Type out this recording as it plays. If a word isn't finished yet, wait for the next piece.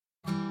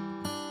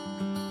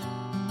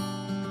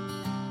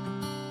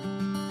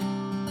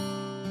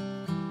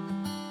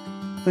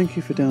Thank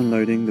you for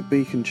downloading the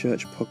Beacon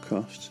Church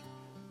podcast.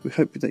 We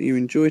hope that you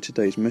enjoy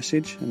today's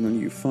message and that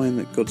you find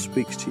that God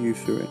speaks to you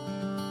through it.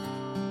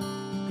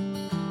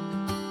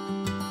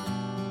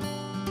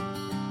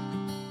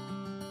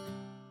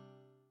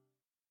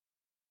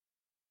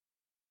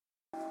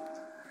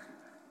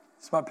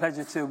 It's my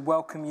pleasure to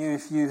welcome you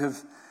if you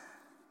have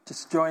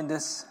just joined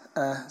us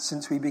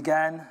since we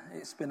began.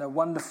 It's been a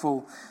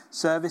wonderful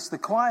service. The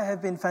choir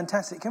have been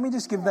fantastic. Can we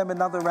just give them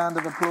another round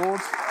of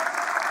applause?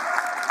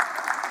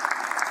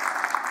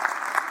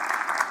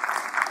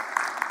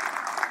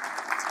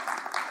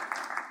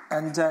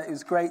 And it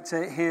was great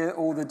to hear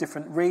all the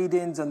different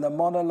readings and the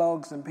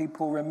monologues and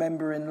people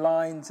remembering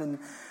lines. And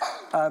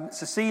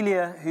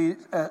Cecilia, who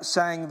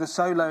sang the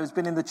solo, has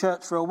been in the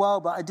church for a while,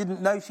 but I didn't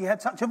know she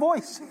had such a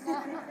voice.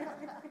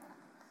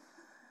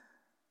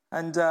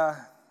 And so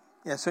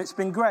it's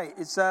been great.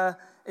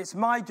 It's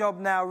my job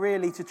now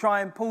really to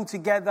try and pull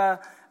together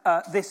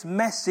this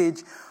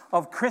message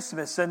of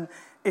Christmas. And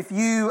if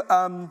you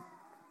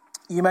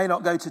may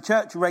not go to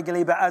church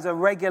regularly, but as a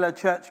regular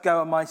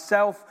churchgoer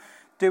myself,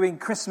 doing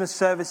Christmas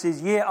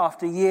services year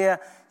after year,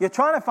 you're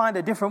trying to find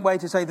a different way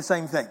to say the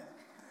same thing.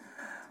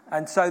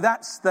 And so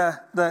that's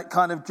the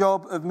kind of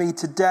job of me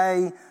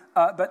today.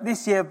 But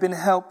this year I've been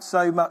helped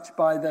so much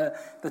by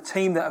the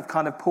team that have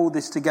kind of pulled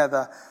this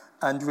together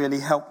and really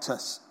helped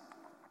us.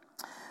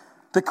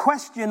 The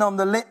question on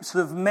the lips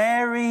of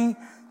Mary,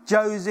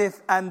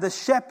 Joseph, and the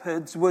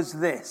shepherds was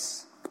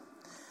this: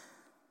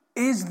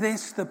 is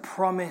this the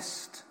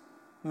promised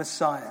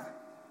Messiah?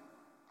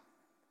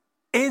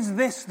 Is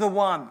this the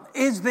one?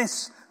 Is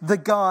this the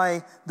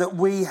guy that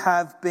we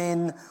have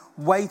been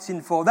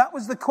waiting for? That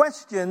was the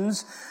question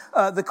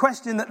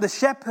that the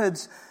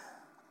shepherds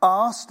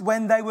asked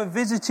when they were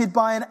visited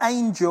by an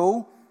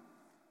angel.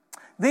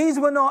 These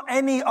were not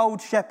any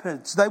old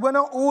shepherds. They were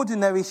not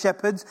ordinary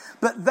shepherds,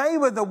 but they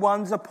were the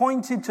ones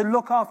appointed to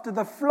look after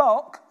the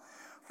flock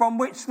from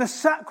which the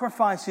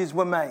sacrifices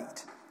were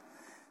made.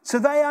 So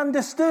they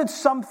understood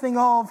something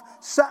of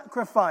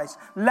sacrifice,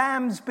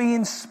 lambs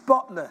being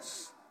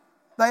spotless.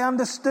 They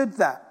understood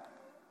that.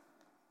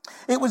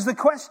 It was the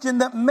question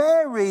that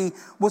Mary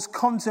was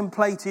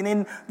contemplating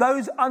in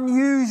those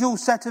unusual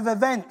set of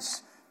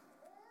events.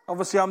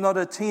 Obviously, I'm not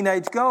a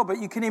teenage girl,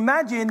 but you can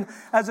imagine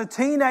as a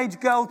teenage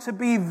girl to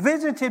be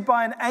visited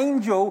by an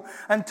angel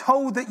and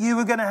told that you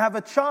were going to have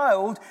a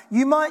child.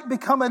 You might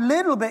become a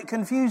little bit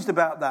confused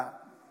about that.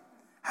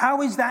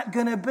 How is that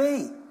going to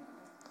be?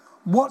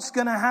 What's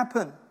going to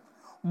happen?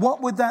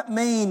 What would that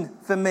mean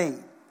for me?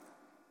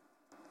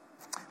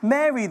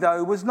 Mary,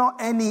 though, was not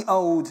any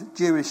old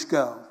Jewish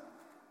girl.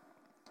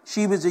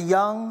 She was a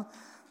young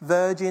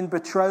virgin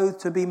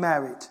betrothed to be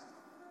married.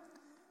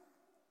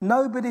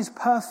 Nobody's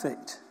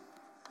perfect,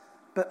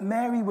 but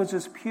Mary was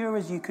as pure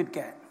as you could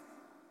get.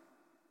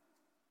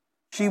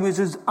 She was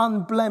as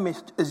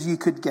unblemished as you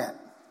could get,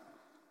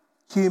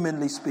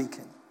 humanly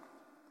speaking.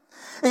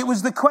 It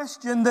was the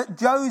question that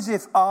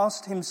Joseph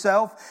asked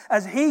himself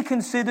as he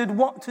considered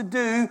what to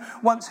do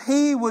once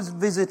he was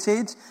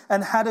visited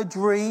and had a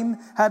dream,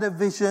 had a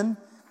vision.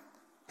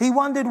 He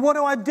wondered, what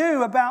do I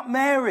do about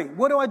Mary?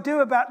 What do I do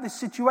about this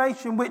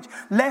situation which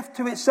left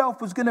to itself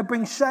was going to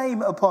bring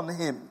shame upon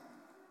him?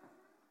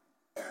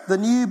 The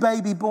new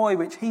baby boy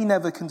which he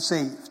never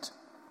conceived.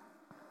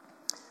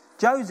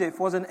 Joseph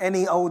wasn't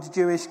any old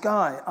Jewish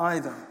guy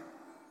either.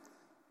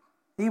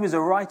 He was a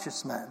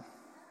righteous man.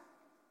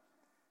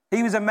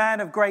 He was a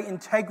man of great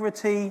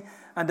integrity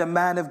and a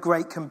man of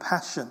great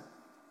compassion.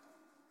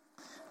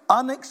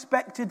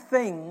 Unexpected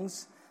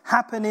things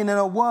happen in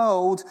a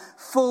world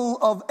full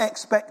of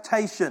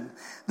expectation.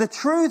 The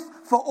truth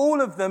for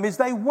all of them is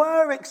they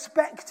were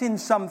expecting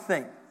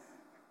something.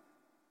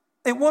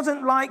 It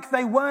wasn't like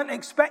they weren't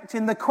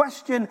expecting. The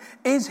question,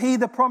 is he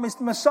the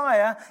promised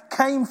Messiah,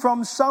 came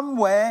from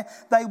somewhere.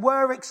 They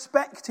were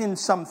expecting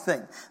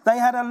something. They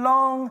had a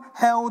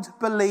long-held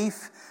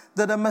belief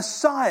that a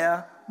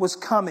Messiah was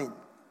coming.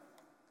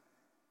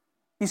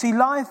 You see,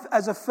 life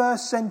as a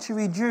first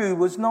century Jew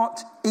was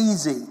not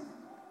easy.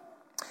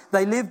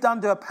 They lived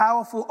under a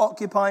powerful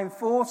occupying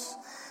force.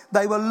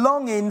 They were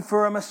longing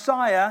for a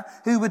Messiah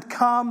who would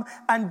come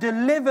and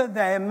deliver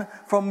them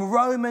from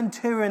Roman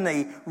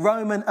tyranny,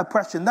 Roman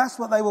oppression. That's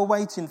what they were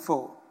waiting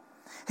for.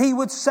 He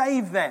would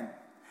save them.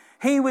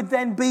 He would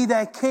then be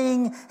their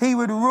king. He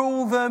would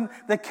rule them.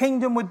 The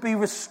kingdom would be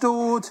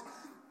restored.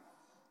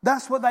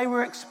 That's what they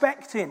were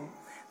expecting.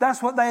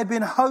 That's what they had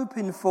been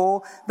hoping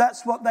for.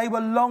 That's what they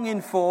were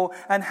longing for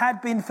and had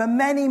been for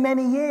many,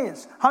 many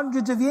years,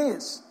 hundreds of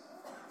years.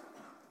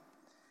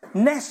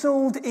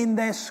 Nestled in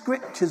their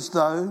scriptures,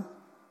 though,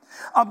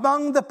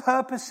 among the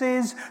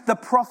purposes, the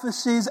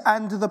prophecies,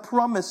 and the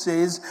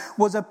promises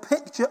was a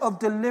picture of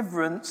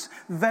deliverance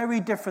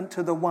very different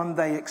to the one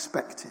they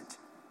expected.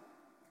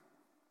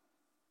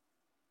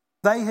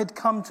 They had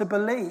come to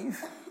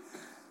believe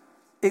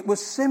it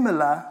was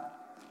similar,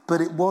 but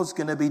it was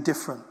going to be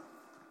different.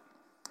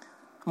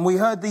 And we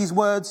heard these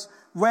words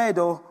read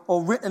or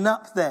written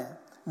up there.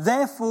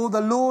 Therefore,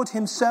 the Lord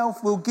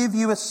himself will give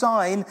you a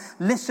sign.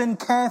 Listen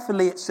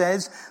carefully, it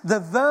says. The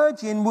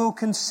virgin will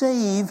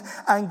conceive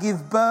and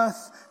give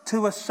birth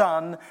to a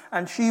son,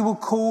 and she will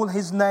call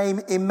his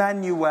name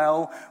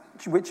Emmanuel,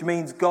 which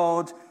means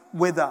God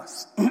with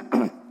us.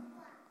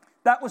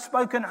 That was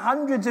spoken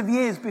hundreds of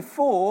years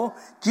before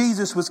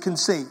Jesus was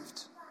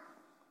conceived.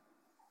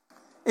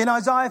 In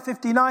Isaiah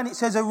 59, it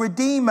says, a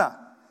Redeemer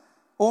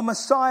or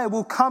Messiah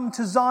will come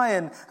to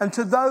Zion and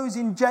to those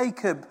in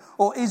Jacob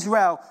or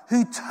Israel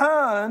who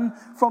turn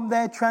from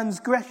their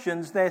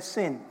transgressions, their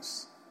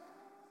sins.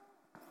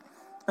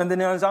 And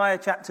then in Isaiah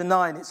chapter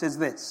 9, it says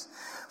this,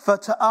 for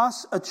to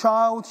us a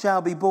child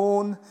shall be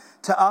born,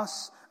 to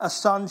us a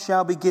son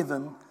shall be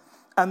given,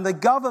 and the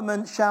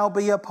government shall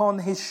be upon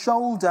his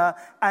shoulder,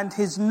 and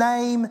his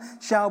name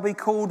shall be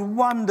called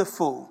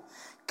Wonderful,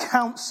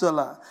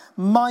 Counselor,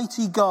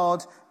 Mighty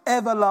God,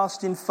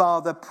 Everlasting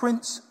Father,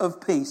 Prince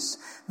of Peace.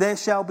 There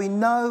shall be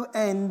no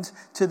end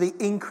to the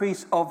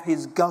increase of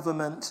his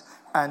government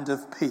and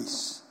of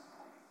peace.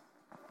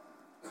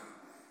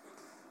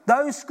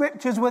 Those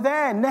scriptures were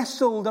there,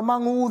 nestled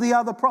among all the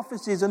other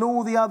prophecies and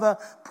all the other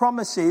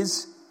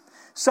promises.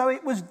 So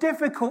it was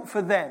difficult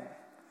for them,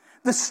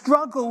 the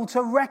struggle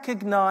to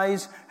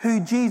recognize who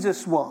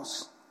Jesus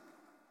was.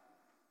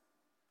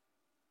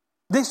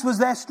 This was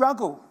their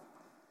struggle.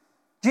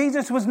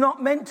 Jesus was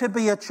not meant to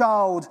be a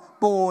child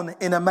born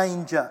in a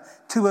manger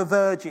to a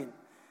virgin.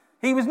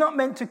 He was not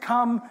meant to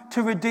come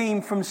to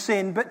redeem from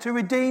sin, but to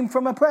redeem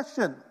from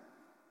oppression.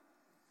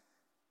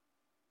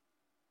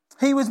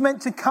 He was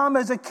meant to come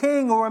as a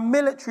king or a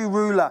military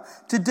ruler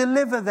to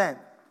deliver them.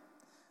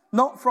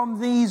 Not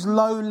from these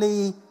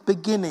lowly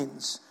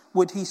beginnings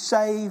would he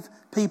save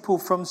people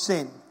from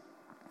sin,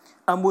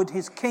 and would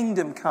his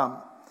kingdom come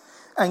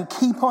and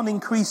keep on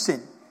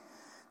increasing,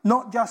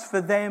 not just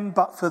for them,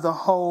 but for the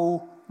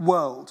whole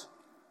world.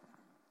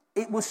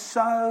 It was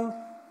so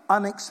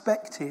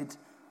unexpected,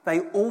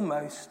 they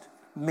almost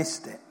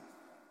missed it.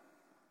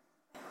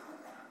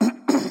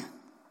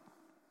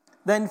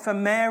 Then for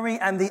Mary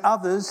and the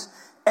others,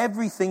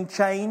 everything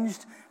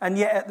changed, and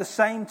yet at the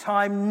same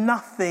time,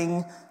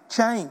 nothing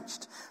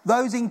changed.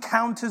 Those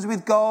encounters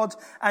with God,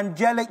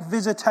 angelic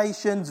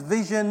visitations,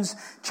 visions,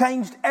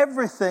 changed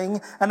everything,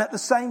 and at the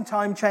same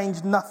time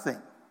changed nothing.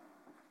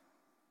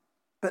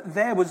 But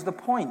there was the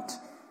point.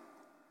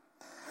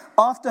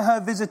 After her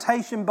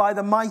visitation by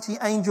the mighty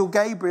angel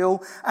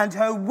Gabriel and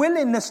her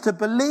willingness to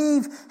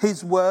believe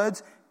his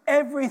words,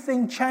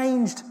 everything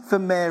changed for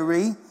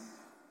Mary.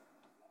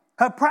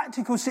 Her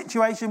practical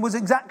situation was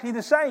exactly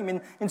the same.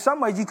 In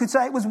some ways, you could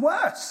say it was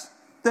worse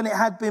than it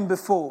had been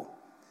before.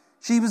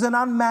 She was an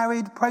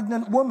unmarried,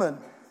 pregnant woman.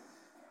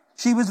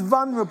 She was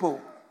vulnerable.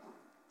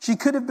 She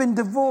could have been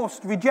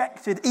divorced,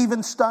 rejected,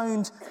 even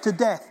stoned to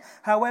death.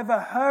 However,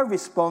 her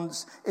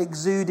response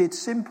exuded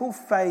simple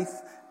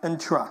faith and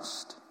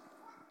trust.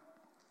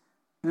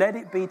 Let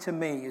it be to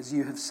me as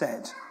you have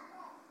said.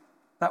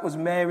 That was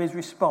Mary's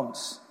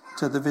response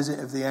to the visit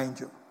of the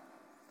angel.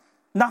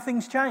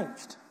 Nothing's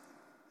changed.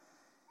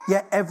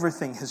 Yet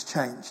everything has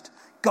changed.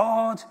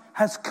 God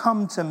has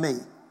come to me.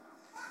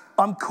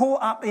 I'm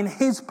caught up in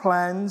his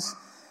plans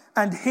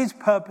and his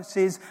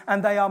purposes,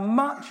 and they are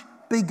much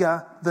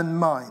bigger than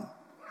mine.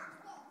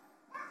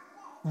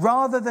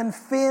 Rather than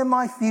fear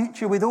my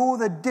future with all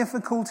the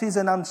difficulties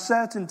and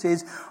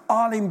uncertainties,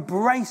 I'll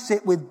embrace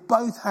it with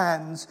both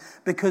hands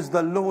because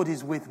the Lord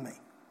is with me.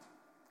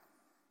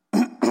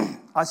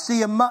 I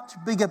see a much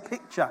bigger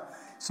picture.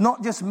 It's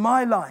not just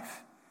my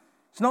life.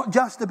 It's not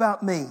just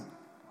about me.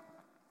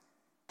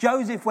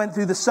 Joseph went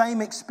through the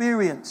same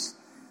experience.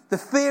 The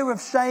fear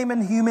of shame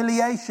and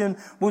humiliation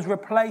was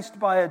replaced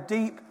by a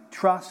deep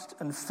trust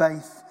and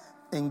faith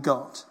in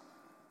God.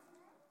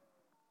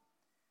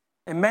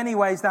 In many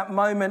ways, that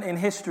moment in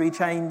history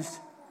changed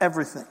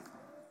everything.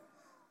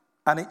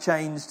 And it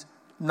changed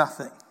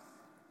nothing.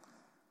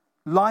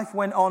 Life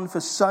went on for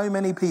so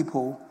many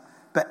people,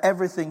 but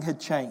everything had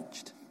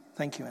changed.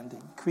 Thank you, Andy.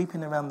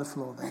 Creeping around the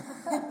floor there.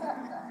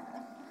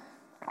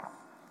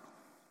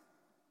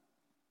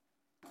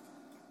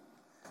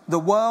 The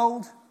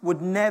world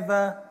would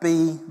never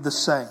be the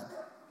same.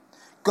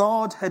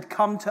 God had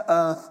come to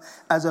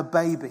earth as a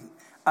baby,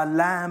 a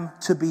lamb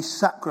to be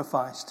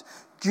sacrificed.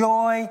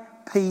 Joy,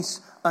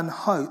 peace, and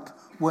hope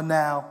were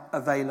now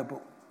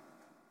available.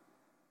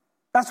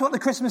 That's what the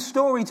Christmas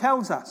story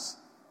tells us.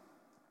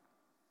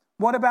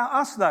 What about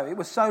us, though? It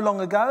was so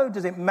long ago.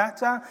 Does it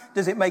matter?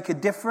 Does it make a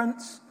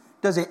difference?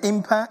 Does it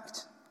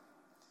impact?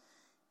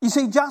 You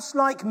see, just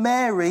like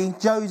Mary,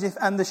 Joseph,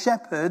 and the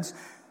shepherds,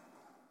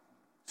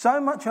 so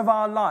much of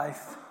our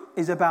life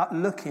is about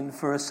looking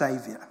for a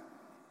saviour.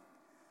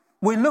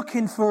 We're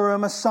looking for a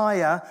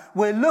Messiah.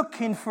 We're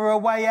looking for a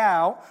way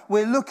out.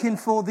 We're looking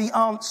for the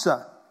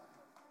answer.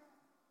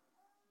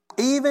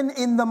 Even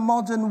in the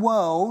modern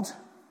world,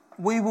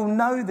 we will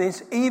know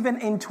this, even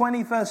in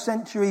 21st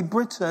century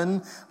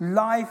Britain,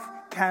 life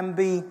can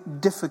be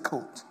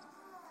difficult.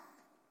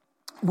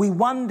 We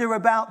wonder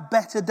about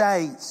better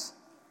days.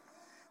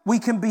 We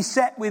can be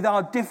beset with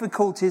our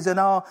difficulties and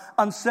our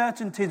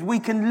uncertainties. We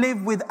can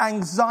live with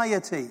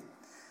anxiety.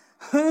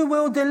 Who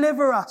will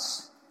deliver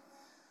us?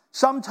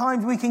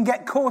 Sometimes we can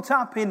get caught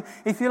up in,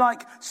 if you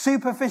like,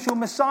 superficial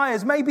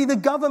messiahs. Maybe the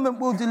government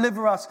will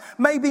deliver us.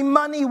 Maybe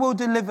money will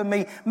deliver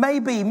me.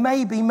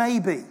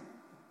 Maybe.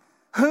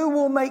 Who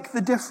will make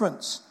the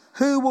difference?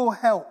 Who will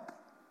help?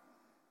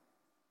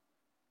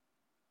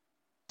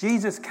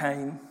 Jesus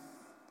came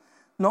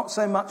not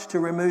so much to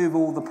remove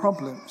all the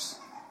problems,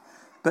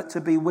 but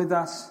to be with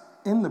us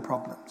in the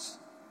problems.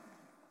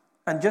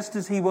 And just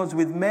as he was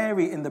with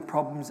Mary in the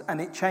problems and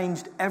it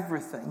changed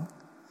everything,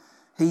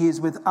 he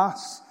is with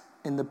us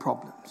in the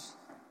problems.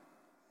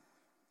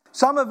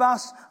 Some of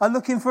us are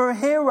looking for a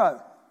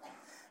hero.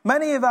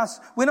 Many of us,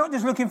 we're not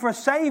just looking for a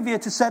saviour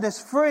to set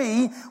us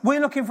free, we're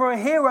looking for a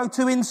hero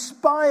to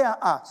inspire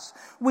us.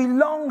 We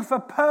long for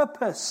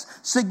purpose,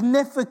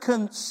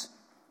 significance.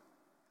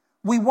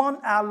 We want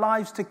our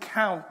lives to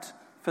count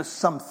for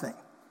something.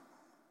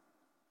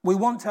 We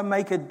want to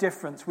make a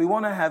difference. We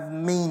want to have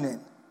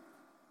meaning.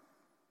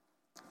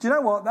 Do you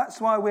know what?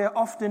 That's why we're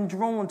often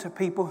drawn to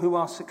people who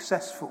are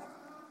successful.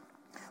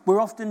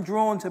 We're often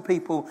drawn to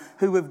people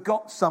who have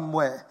got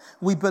somewhere.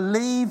 We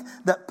believe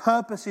that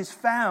purpose is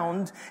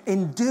found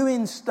in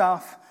doing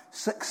stuff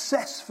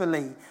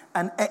successfully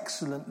and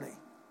excellently.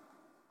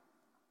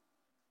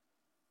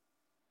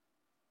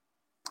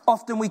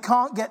 Often we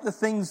can't get the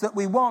things that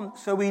we want,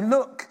 so we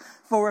look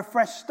for a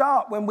fresh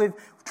start. When we've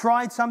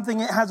tried something,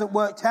 it hasn't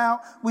worked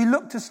out, we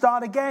look to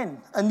start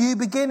again, a new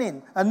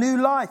beginning, a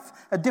new life,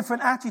 a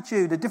different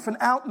attitude, a different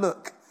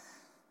outlook.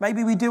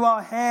 Maybe we do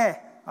our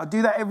hair. I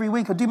do that every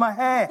week. I do my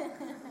hair.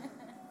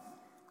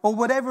 Or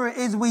whatever it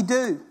is we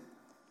do.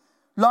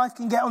 Life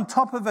can get on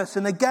top of us,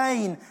 and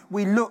again,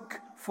 we look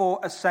for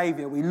a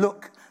saviour. We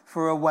look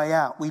for a way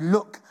out. We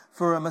look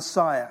for a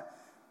Messiah.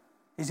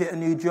 Is it a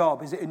new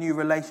job? Is it a new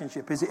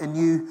relationship? Is it a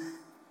new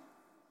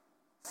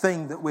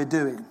thing that we're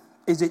doing?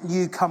 Is it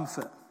new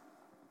comfort?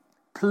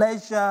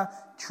 Pleasure,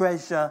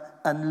 treasure,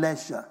 and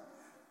leisure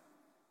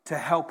to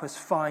help us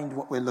find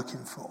what we're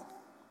looking for.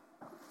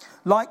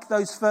 Like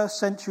those first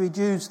century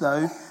Jews,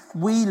 though,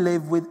 we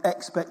live with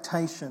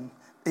expectation.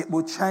 It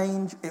will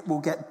change. It will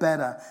get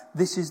better.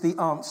 This is the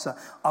answer.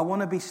 I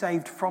want to be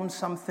saved from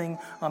something,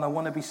 and I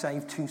want to be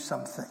saved to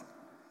something.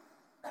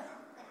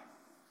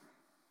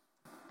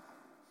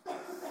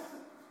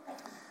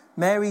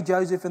 Mary,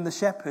 Joseph, and the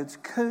shepherds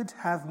could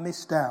have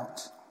missed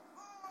out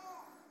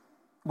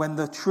when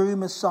the true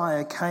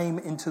Messiah came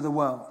into the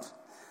world,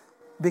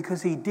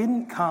 because he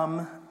didn't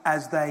come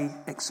as they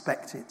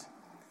expected.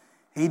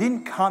 He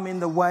didn't come in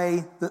the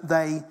way that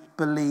they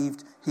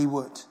believed he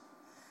would.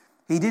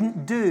 He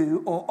didn't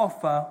do or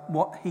offer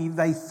what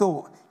they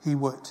thought he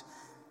would.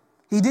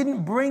 He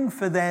didn't bring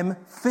for them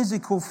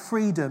physical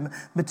freedom,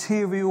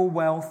 material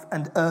wealth,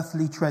 and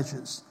earthly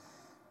treasures.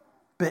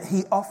 But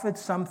he offered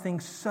something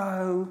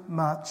so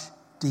much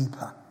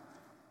deeper.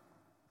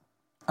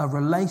 A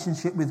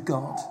relationship with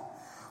God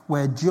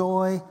where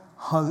joy,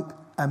 hope,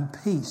 and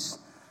peace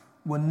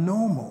were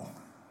normal.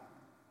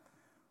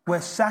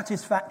 Where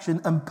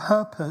satisfaction and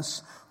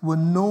purpose were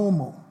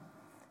normal.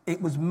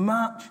 It was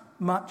much,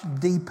 much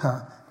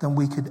deeper than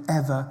we could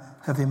ever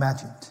have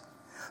imagined.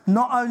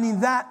 Not only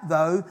that,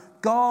 though,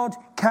 God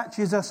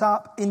catches us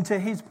up into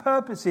his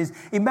purposes.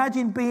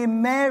 Imagine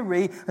being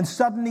Mary and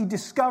suddenly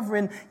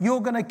discovering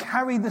you're going to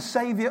carry the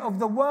Saviour of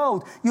the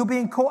world. You're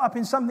being caught up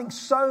in something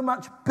so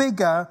much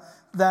bigger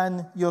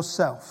than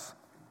yourself.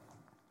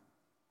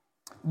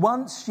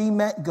 Once she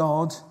met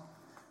God,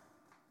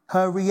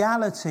 her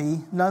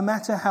reality, no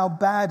matter how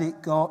bad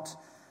it got,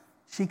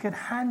 she could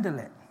handle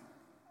it.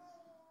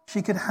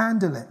 She could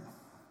handle it.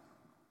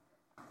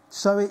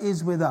 So it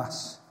is with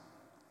us.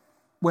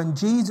 When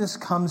Jesus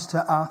comes to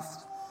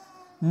us,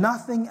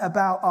 nothing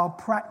about our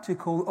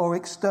practical or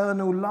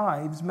external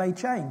lives may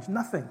change.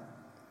 Nothing.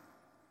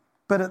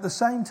 But at the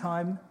same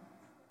time,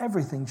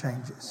 everything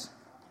changes.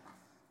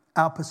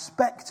 Our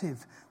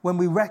perspective when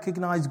we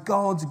recognize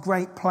God's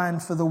great plan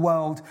for the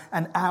world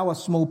and our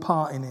small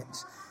part in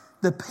it.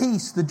 The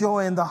peace, the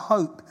joy, and the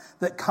hope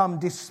that come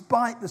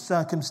despite the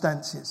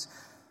circumstances.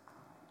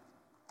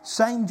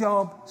 Same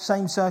job,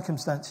 same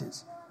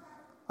circumstances.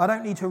 I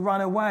don't need to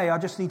run away. I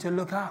just need to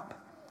look up.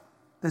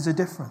 There's a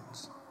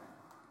difference.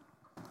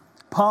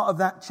 Part of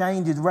that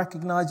change is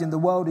recognizing the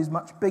world is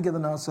much bigger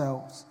than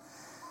ourselves.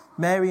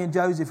 Mary and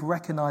Joseph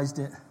recognized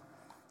it.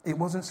 It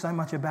wasn't so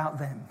much about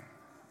them,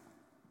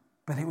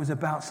 but it was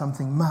about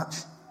something much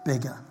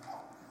bigger.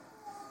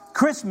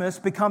 Christmas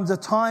becomes a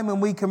time when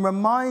we can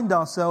remind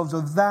ourselves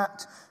of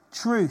that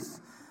truth.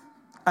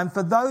 And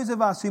for those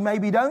of us who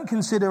maybe don't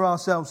consider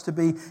ourselves to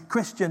be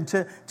Christian,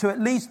 to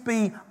at least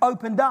be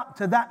opened up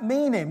to that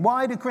meaning.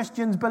 Why do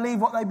Christians believe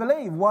what they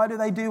believe? Why do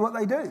they do what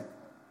they do?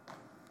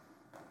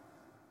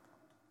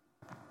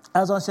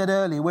 As I said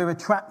earlier, we're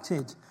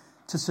attracted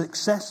to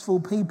successful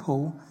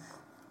people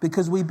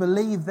because we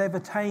believe they've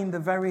attained the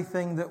very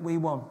thing that we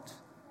want.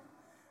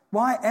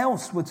 Why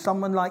else would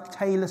someone like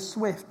Taylor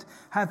Swift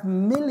have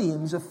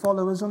millions of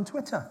followers on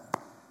Twitter?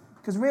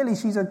 Because really,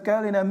 she's a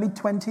girl in her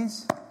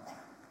mid-20s.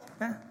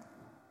 Yeah?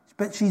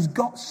 But she's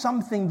got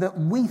something that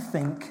we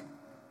think,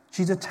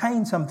 she's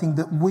attained something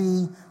that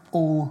we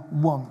all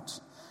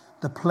want.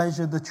 The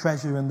pleasure, the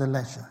treasure, and the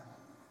leisure.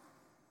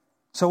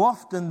 So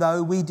often,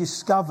 though, we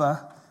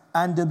discover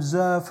and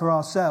observe for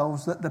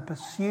ourselves that the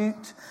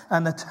pursuit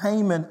and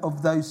attainment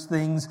of those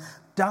things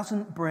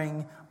doesn't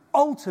bring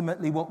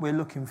ultimately what we're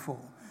looking for.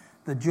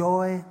 The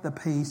joy, the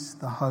peace,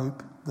 the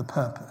hope, the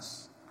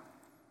purpose.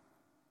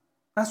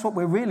 That's what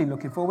we're really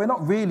looking for. We're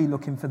not really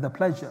looking for the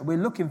pleasure. We're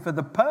looking for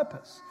the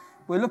purpose.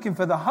 We're looking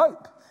for the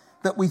hope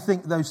that we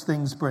think those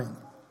things bring.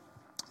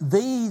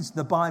 These,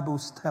 the Bible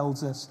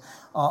tells us,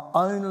 are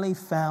only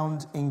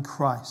found in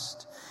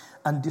Christ.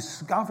 And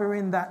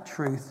discovering that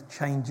truth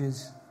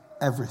changes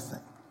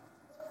everything.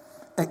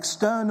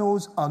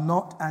 Externals are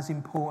not as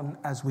important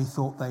as we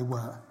thought they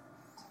were.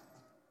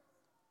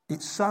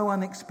 It's so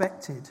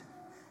unexpected.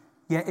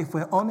 Yet if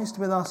we're honest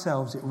with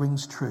ourselves, it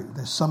rings true.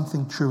 There's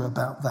something true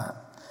about that.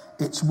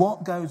 It's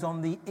what goes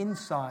on the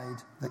inside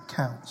that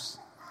counts.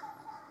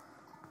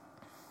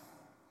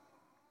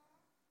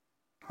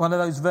 One of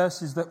those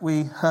verses that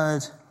we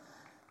heard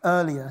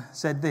earlier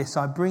said this: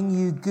 I bring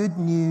you good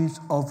news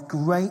of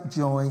great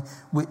joy,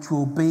 which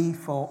will be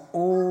for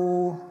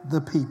all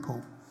the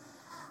people.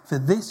 For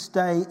this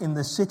day in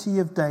the city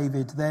of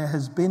David there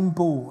has been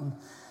born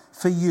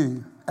for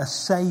you a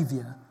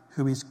Saviour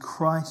who is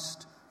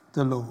Christ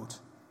the Lord.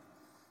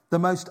 The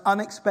most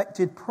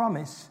unexpected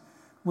promise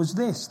was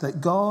this,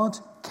 that God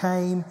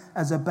came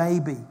as a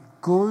baby,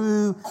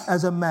 grew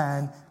as a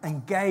man,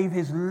 and gave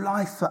his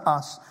life for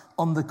us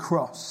on the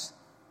cross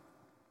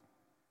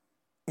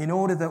in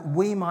order that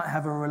we might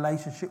have a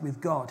relationship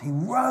with God. He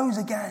rose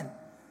again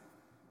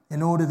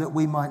in order that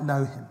we might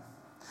know him.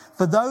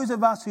 For those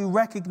of us who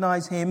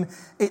recognize him,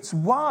 it's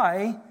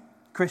why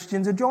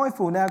Christians are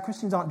joyful. Now,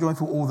 Christians aren't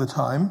joyful all the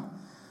time,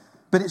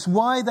 but it's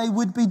why they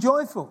would be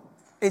joyful.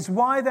 It's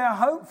why they're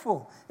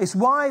hopeful. It's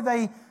why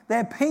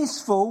they're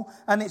peaceful,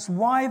 and it's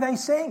why they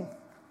sing.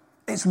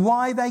 It's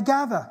why they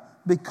gather,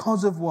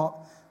 because of what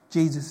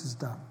Jesus has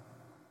done.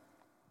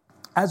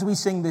 As we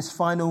sing this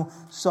final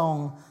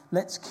song,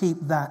 let's keep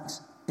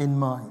that in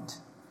mind.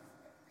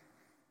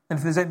 And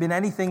if there's been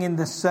anything in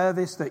the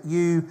service that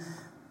you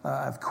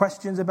have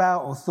questions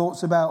about or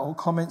thoughts about or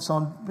comments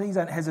on, please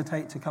don't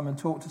hesitate to come and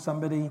talk to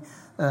somebody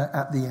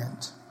at the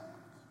end.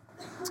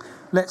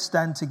 Let's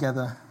stand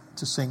together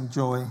to sing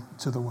Joy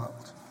to the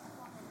World.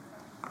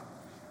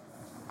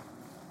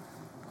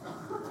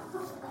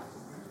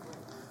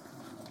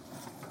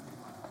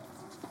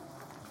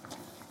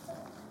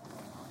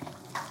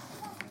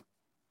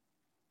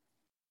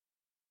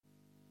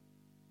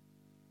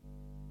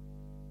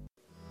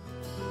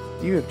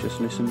 You have just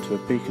listened to a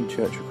Beacon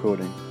Church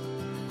recording.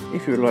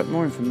 If you would like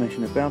more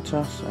information about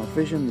us, our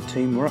vision, the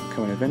team or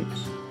upcoming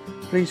events,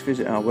 please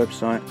visit our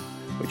website,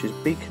 which is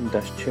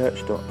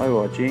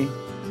beacon-church.org. You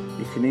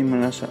can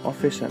email us at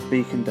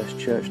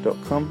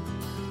office@beacon-church.com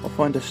or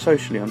find us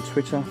socially on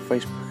Twitter,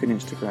 Facebook and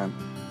Instagram.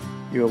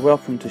 You are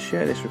welcome to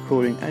share this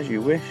recording as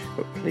you wish,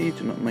 but please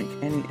do not make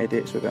any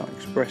edits without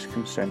express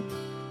consent.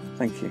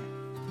 Thank you.